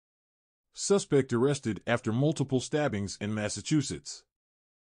Suspect arrested after multiple stabbings in Massachusetts.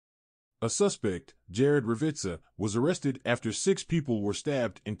 A suspect, Jared Ravizza, was arrested after 6 people were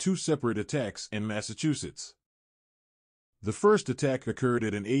stabbed in 2 separate attacks in Massachusetts. The first attack occurred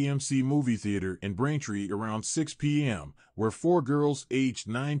at an AMC movie theater in Braintree around 6 p.m., where 4 girls aged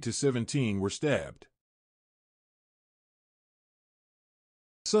 9 to 17 were stabbed.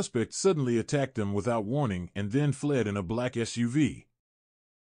 The suspect suddenly attacked them without warning and then fled in a black SUV.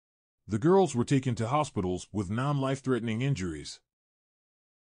 The girls were taken to hospitals with non-life-threatening injuries.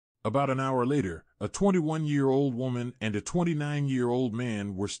 About an hour later, a 21-year-old woman and a 29-year-old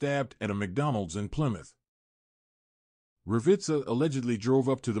man were stabbed at a McDonald's in Plymouth. Ravizza allegedly drove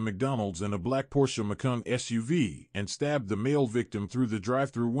up to the McDonald's in a black Porsche Macan SUV and stabbed the male victim through the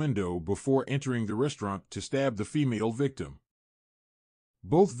drive-thru window before entering the restaurant to stab the female victim.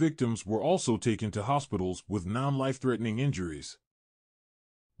 Both victims were also taken to hospitals with non-life-threatening injuries.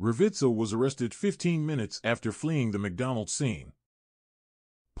 Ravizza was arrested 15 minutes after fleeing the McDonald's scene.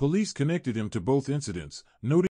 Police connected him to both incidents, noting